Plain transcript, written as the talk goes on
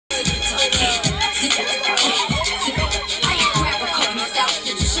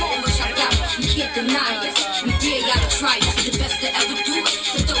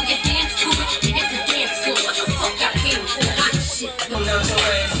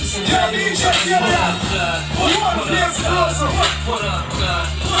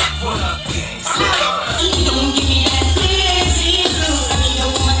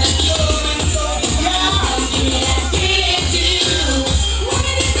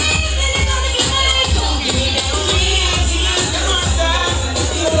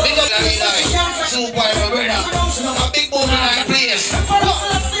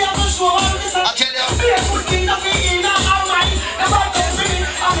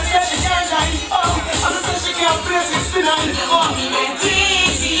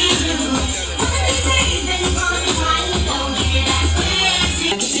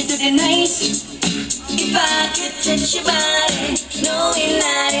If I could touch your body, knowing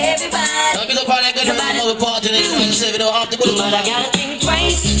that everybody. Don't be the party, I got another party next time. Say we don't have to go to But I gotta think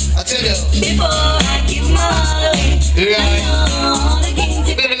twice. I tell you. Before I give my all away. Right. I know the game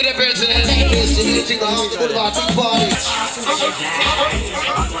to Better get a person in the place to do the thing. I have to go to the party.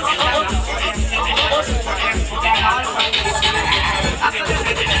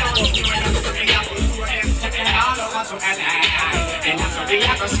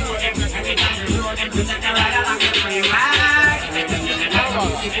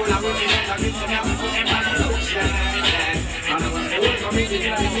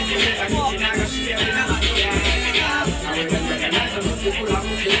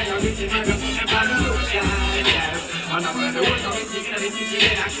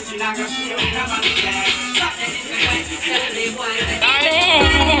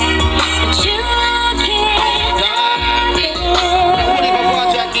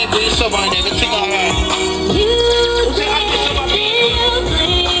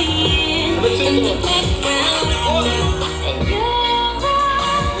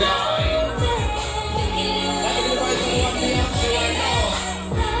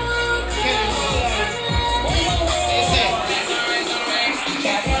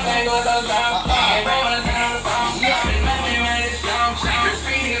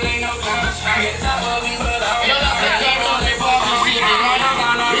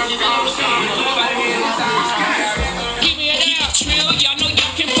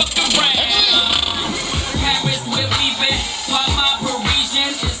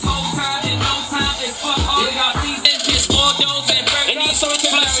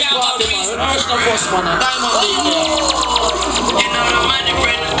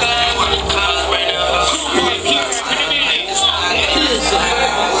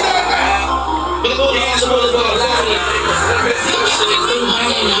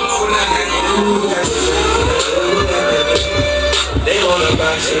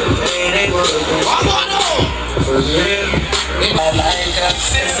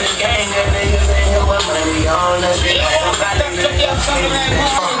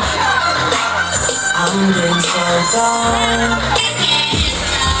 I'm been so gone.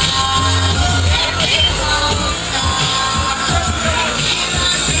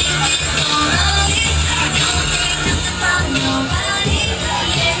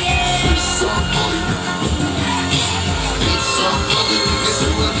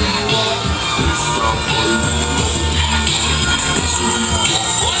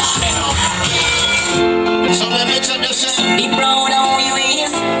 Be proud of who you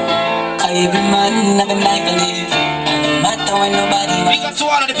is. Every man have a life to live. No matter when nobody wants. We got to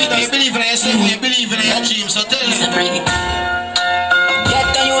one of the people you believe in yourself, you believe in your dream, so tell them. Get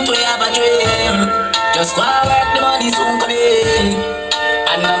the youth we have a dream. Just go and work, the money soon come in.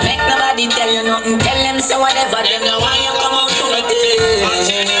 And no make nobody tell you nothing. Tell them so whatever them know why you come out to the thing.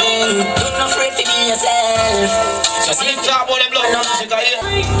 Don't not afraid to be yourself. Just lift up all the blood.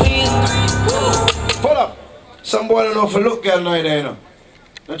 Pull up. Some boy don't know if a look girl now there, you know.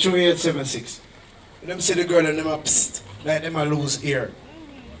 Not true 876. When them see the girl and them a psst, like them a lose ear.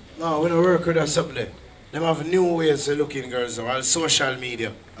 No, we don't work with that something there. Them have new ways of looking girls on social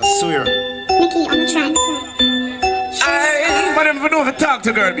media. I swear. Mickey on the track. But them don't have to talk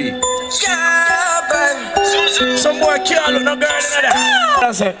to girl B. Yeah, baby. Some boy can't look no girl in there.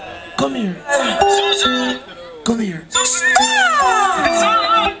 That's it. Come here. Come here.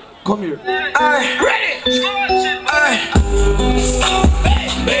 Come here. Ready?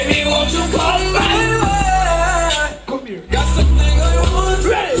 Baby, won't you come back? Come here. Got something I want.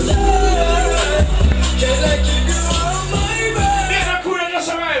 Ready? Can I keep you on my back? Never could have just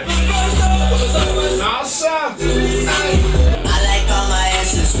arrived. Now, sir. I like all my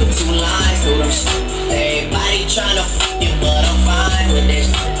answers with 2 lines to them. Everybody tryna fuck you, but I'm fine with this.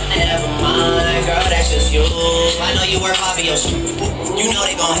 Never mind, girl, that's just you. I know you work hard for your shit. You know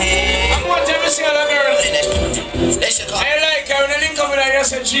they gon' hate. I want them to see other girl. They should call. I like her when they link up with her, I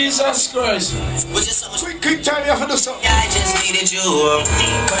said, Jesus Christ. Which is so much. Quick time, you have to do something. I just needed you.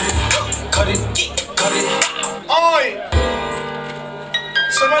 Cut it. Oi!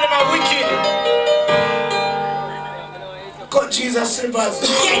 Some of them are wicked. Cut Jesus slippers.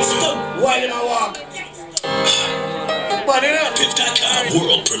 While them a walk. But you know,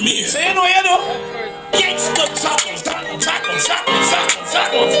 World premiere. say you know. Tackles. Off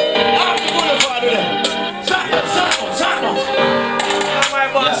the boulevard with them. Tackles. My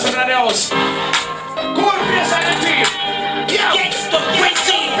boss in the house. Go on, face on the team. Yeah.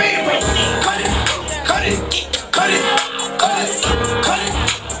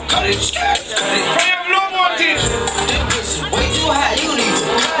 Cut it. From your blow montage. Way too high, you need to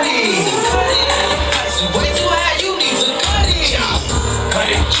cut it. Way too high, you need to cut it.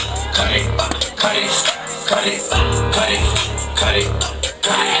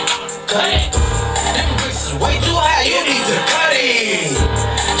 Cut it. Them bricks is way too high, you need to cut it.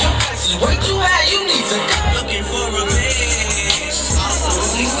 Your price is way too high, you need to cut it. Looking for a bitch. Also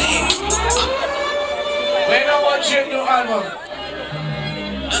 16. When I watch your new album.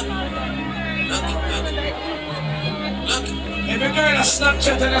 Every girl on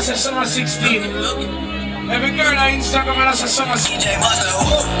Snapchat and I say summer 16. Every girl on Instagram and I say summer 16. DJ Buster,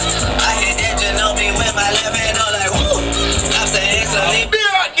 woo. I hit that Ginobili with my left hand, all like woo. Lobster instantly. Be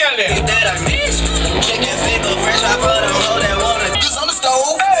hot, girl there. That I miss. Chicken finger, fresh out for the road that wanna juice on the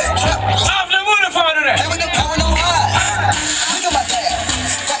stove. Off the boulevard there. Hey, with the power no eyes. Look at my dad.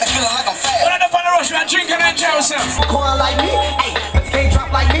 Got me feeling like I'm fat. When I'm up on the rush, man, drinking and enjoy yourself. Corn like me, ayy, can't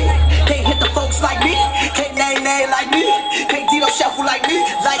drop like me, can't hit the folks like me, can't name like me, can't Tito shuffle like me,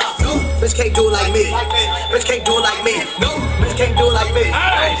 like no, bitch can't do it like me, bitch can't do it like me, no, bitch can't do it like me,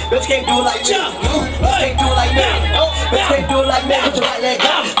 bitch can't do it like me, no, bitch can't do it like me, no, bitch can't do it like me. Put your right leg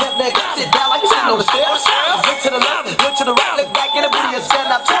up, left leg up, sit down like you sitting on the stairs, look to the left, look to the right, look back in the booty and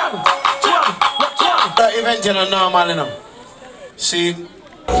stand up, twirl. Event, you know, normal, you know. See.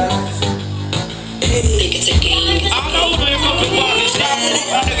 I'm not going to come to party.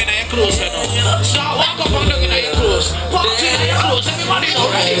 Stop looking at your clothes, you know. Stop walk up and looking at your clothes. Party at your clothes. Everybody know,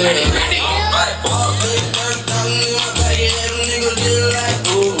 ready.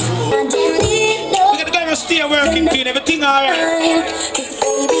 We're going to go and stay working clean. Everything all right.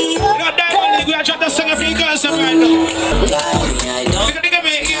 You know, Diamond League, we are trying to sing a few girls right now. We're going to give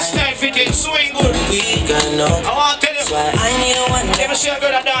me an East-Time fitting, swing good. I want to tell you. If you see a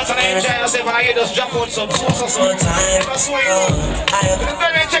girl that dance and I enjoy yourself and you just drop out some sauce or something, if I swing good, you're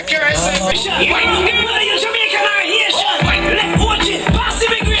going to take care of yourself. Everybody in Jamaica are here, let's watch it. Pass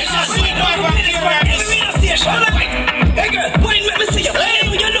immigration. Swing good, but you're right. Hey girl, wine make me see you.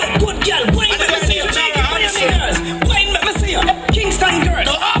 You look good, girl. Wine make me see you. Wine make me see you. Kingston girl.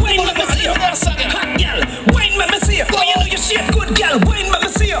 Wine make me see you. Hot girl. Wine make me see you. Oh, you know you shape good, girl. Wine make me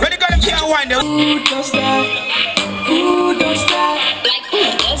see you. Ready, girl, you can't wind them. Who does that? Who does that? Like who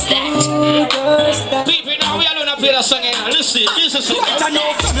does that? Who does that? People, now we alone play that song. Listen, this is it. I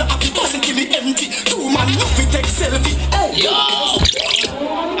know from the happy doesn't give me empty. Two man love it, take selfie. Yo!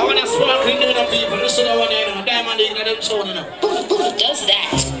 I want to sparkling new people. Listen to one, you know. Diamond League, them sound, you know. Who does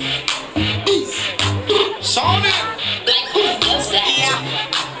that? Sound it. Like who does that?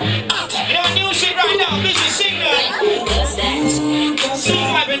 You know, new shit right now. This is signal. Like who does that? So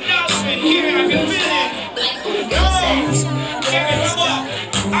I've been dancing here. I've been feeling. Like who does that? Give me one more.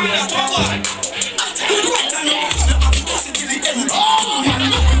 I got one more.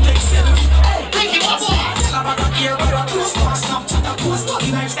 Thank you, one more.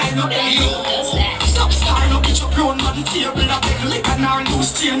 Stop starting up with your grown man table. I beg liquor and our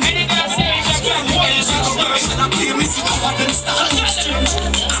loose change. Any girl say it's a good boy, it's a good boy. I play me see how them start exchange.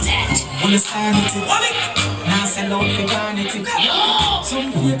 Wanna sanity. Now sell out for vanity.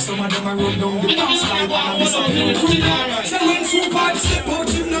 Some fake, some of them are run down the bounce like one of the some. So when two pipes step out,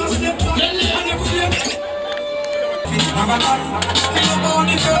 you know step back. And every day. I'm a man. Me no born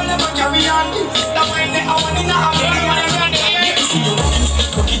the girl, never carry on. That when they are in a hammer. You see you run,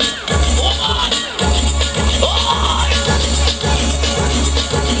 cook it.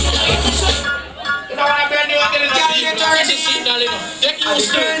 Take you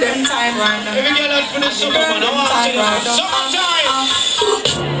straight. Them time right now. Every girl out for the summer, man. I want to summertime.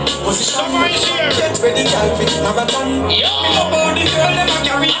 Summer is here. Get ready, girl, fit marathon. Me no born the girl, never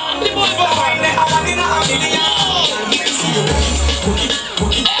carry on. The boy for wine, they are in a million. You see you run, cook it.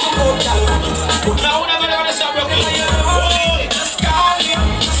 Come out, girl, cook it. Now, whenever they want to start rocking. Whoa! Just call me.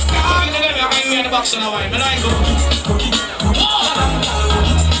 I'm in the box on the wine. I go.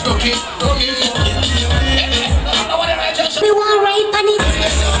 Cook it. We want rape on it.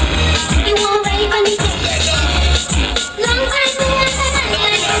 We want rape on it. Long time we want to.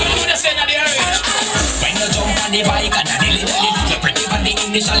 Who just said that the orange?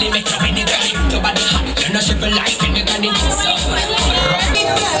 initially make you in the girl. Your body hot, you're not shiver like vinegar in the sun.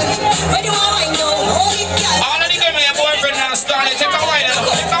 All of the girls and your boyfriend now starting. Take a wine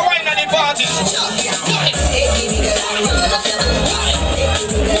at the party.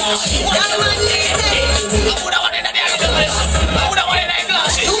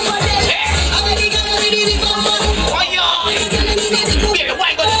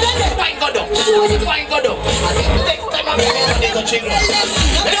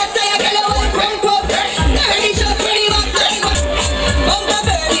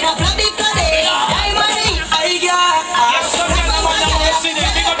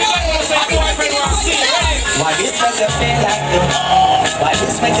 Why this make you feel like though? Why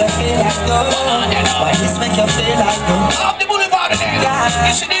this make you feel like though? Why this make you feel like though? Up the boulevard there.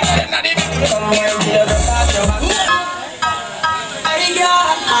 You should extend that even. Come here, dear, look at your back.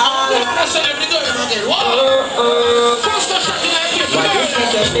 That's all every girl again. Cross the shot in the Why this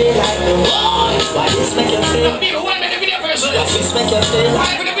make you feel like though? Why this make you feel? baby, why make the video person? Why this make you feel Why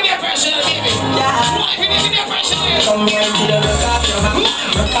like? make the video person, baby? Yeah. Why make the video person? Come here, dear, look at your back.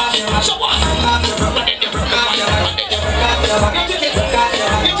 Look at your back. So what?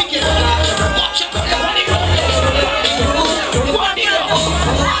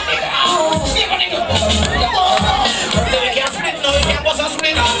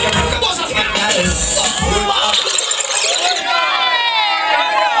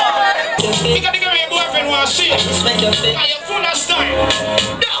 Make you feel. I am full of style.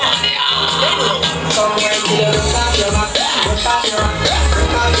 Come here, dear, look at your back. Look at your back.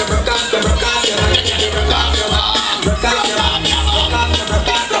 Look at your back. Look at your back. Look at your back.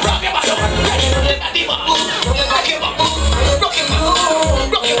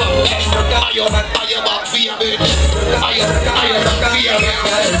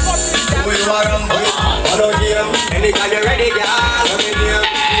 Anytime you're ready, girl.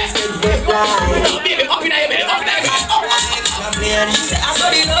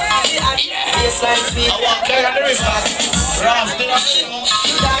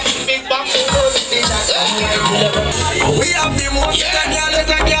 We have the most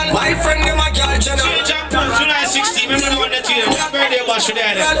girl. My friend, my girl, July 16, remember the one that you birthday was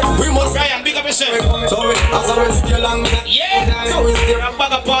today. we must. Ryan, big up yourself. So we, as we stay long. Yeah. So we stay. I'm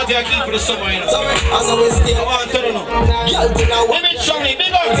back a party I keep for the summer, you know. So we, as we stay. I want to know. Girl, to now. Let me show me,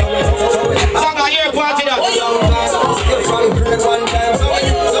 big up. Song a year party that. I'm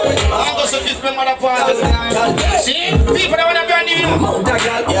going to fifth mother party. See? People that want to brand new, you know.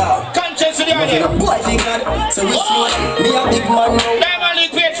 Conscience to the idea. So we see me a big man now. Diamond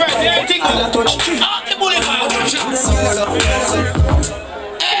League paid first, everything. Up the boulevard.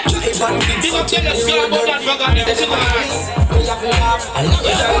 Big up to the sky, but not forgot them. This is my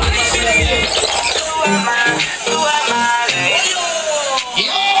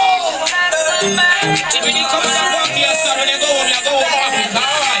Tiffany come and walk your son when you go home, you go home.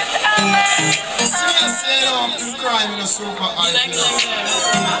 Alright. Seriously, I'm crying in a super eye.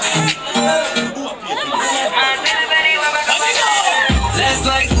 Last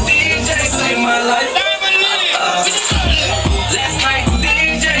night DJ saved my life. Diamond League. Last night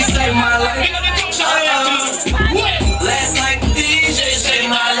DJ saved my life. Big up the top shot. Last night DJ saved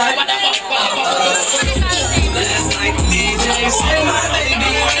my life. Last night DJ saved my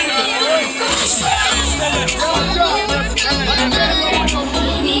baby.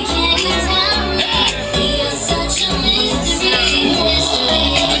 Baby, can you tell me you're such a mystery?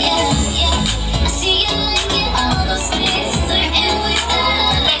 I see you looking all those places are in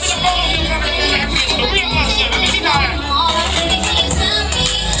without a change. Baby, can you tell me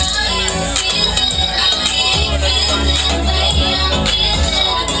how you feeling? How you feeling? Baby, I'm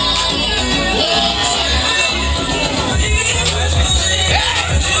feeling about you.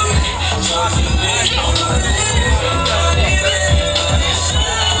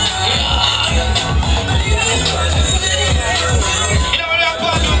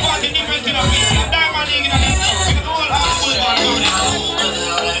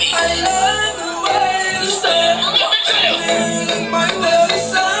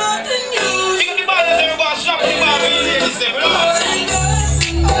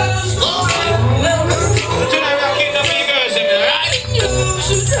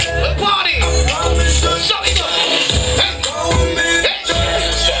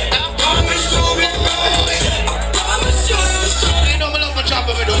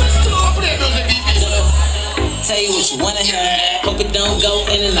 Tell you what you wanna hear. Hope it don't go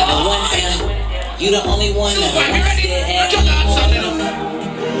in and out of one hand. You the only one that wants to get happy.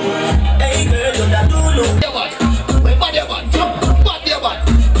 Hey girl, you da do look. Wait, body your butt. Body your butt.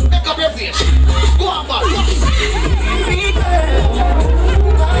 Make up your face. Go on, bud.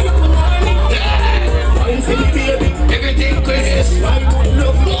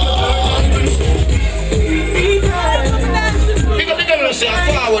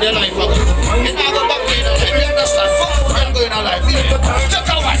 Just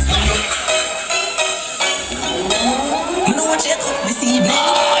a white. You know what you cook this evening?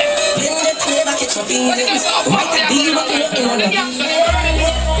 When the clever catch your feelings, might be what you're looking on the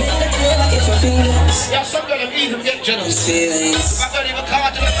when the clever catch your feelings. Yeah, some girl them easy to get jealous. Feelings. I don't even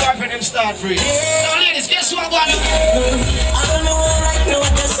call to the boyfriend and start free. Now ladies, guess what I'm going to do? I don't know right now,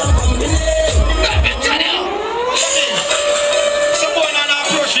 there's some company. Let me tell you. Some boy not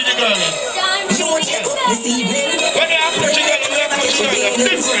approaching the girl. You know what you cook this evening? When they approach the girl, they approach the girl.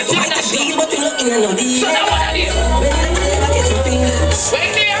 Different. Might be what you're looking on the So now what are you? when the clever catch your feelings. When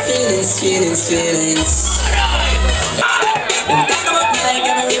they are Feelings. Talk about me like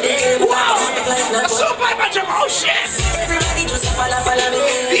every day. Wow. a super bunch of oh shit. Everybody just follow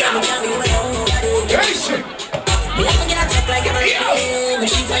me. Yeah. Can't be without nobody. Hey, shit. Me have to get attacked like every day. Me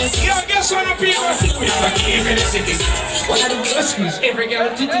keep on seeing. Yo, guess what, people? Even the city. One of the best. Excuse every girl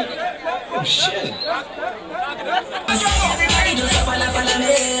to do. Oh shit. Everybody just follow me.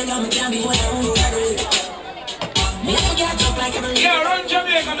 Me can't be without nobody. Me have to get attacked like every day. Yo, run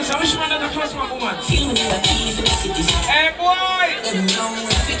Jamaica, Mr. Which man that trust my woman? Feel me like keys in the city. Hey, boy. Them know when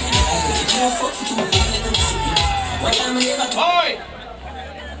I fit in. No fuck to do in the city. What time I ever talk? Boy.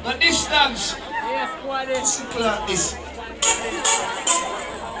 The distance. Simple like this.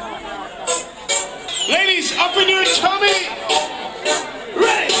 Ladies, up in your tummy.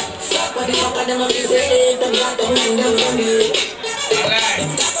 Ready? What the fuck are them up to say? Them not the one them on me. Alright.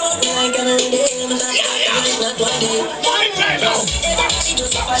 Talk about me like every day. Me talk about me not one day. One time now. Everybody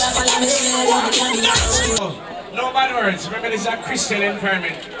just follow me. Me can't be without. No bad words. Remember, this is a Christian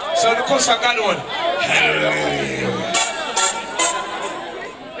environment. So the course of God one. Hallelujah.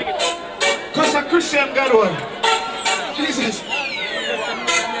 Because a Christian God one. Jesus.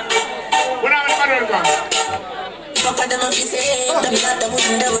 When I'm in the bad word, Fuck what them up to say. Them not the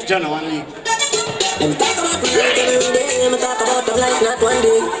one them. John, one league. Them talk about me like every day. Me talk about them like not one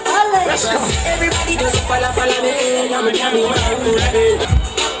day. Let's go. Everybody just follow me. Now me can't be without nobody.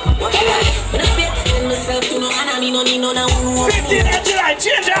 What you like? When I bet myself to no and I mean no need no now. 15th of July,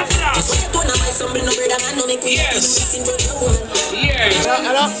 change after now. Just what you do now, my son bring no bread and no make me listen to the woman. Yes.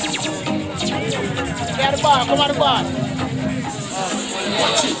 Hello? Get the bar, come on the bar.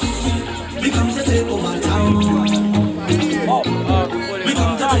 Becomes the take over town.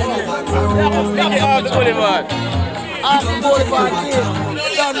 Become the Boulevard,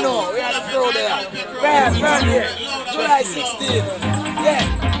 you don't know, we are the pro there. Burn here, July 16th. Yeah.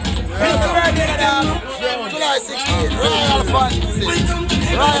 July 16th, Royal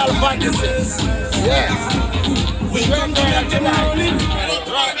Fantasy. Yes. 29th of July.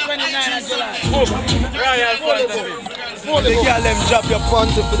 29th of July. Royal Fantasy. The girl them drop your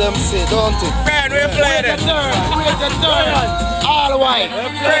panty for them say, don't it? Man, we play Wait it. the turn. All white.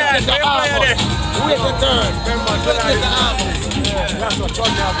 Wait the armor. Wait the turn. Wait the armor. That's what July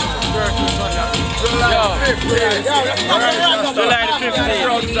the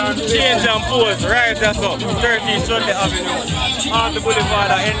 15th, change and pose, right that's up, 13th Sunday Avenue, on the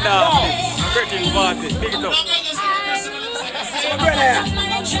Boulevard, end of British party, big it up. brother,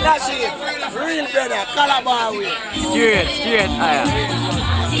 that's it. Real brother, Calabar way. Straight, higher.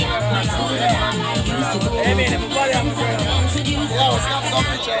 Hey man, everybody have a brother. Yo, snap some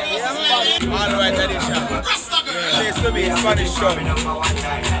picture. All right, that is shot. Place to be Spanish shop.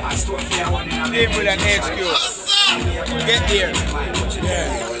 People and HQ. Get there. Yeah.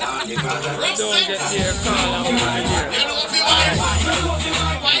 Don't get there, call and get there.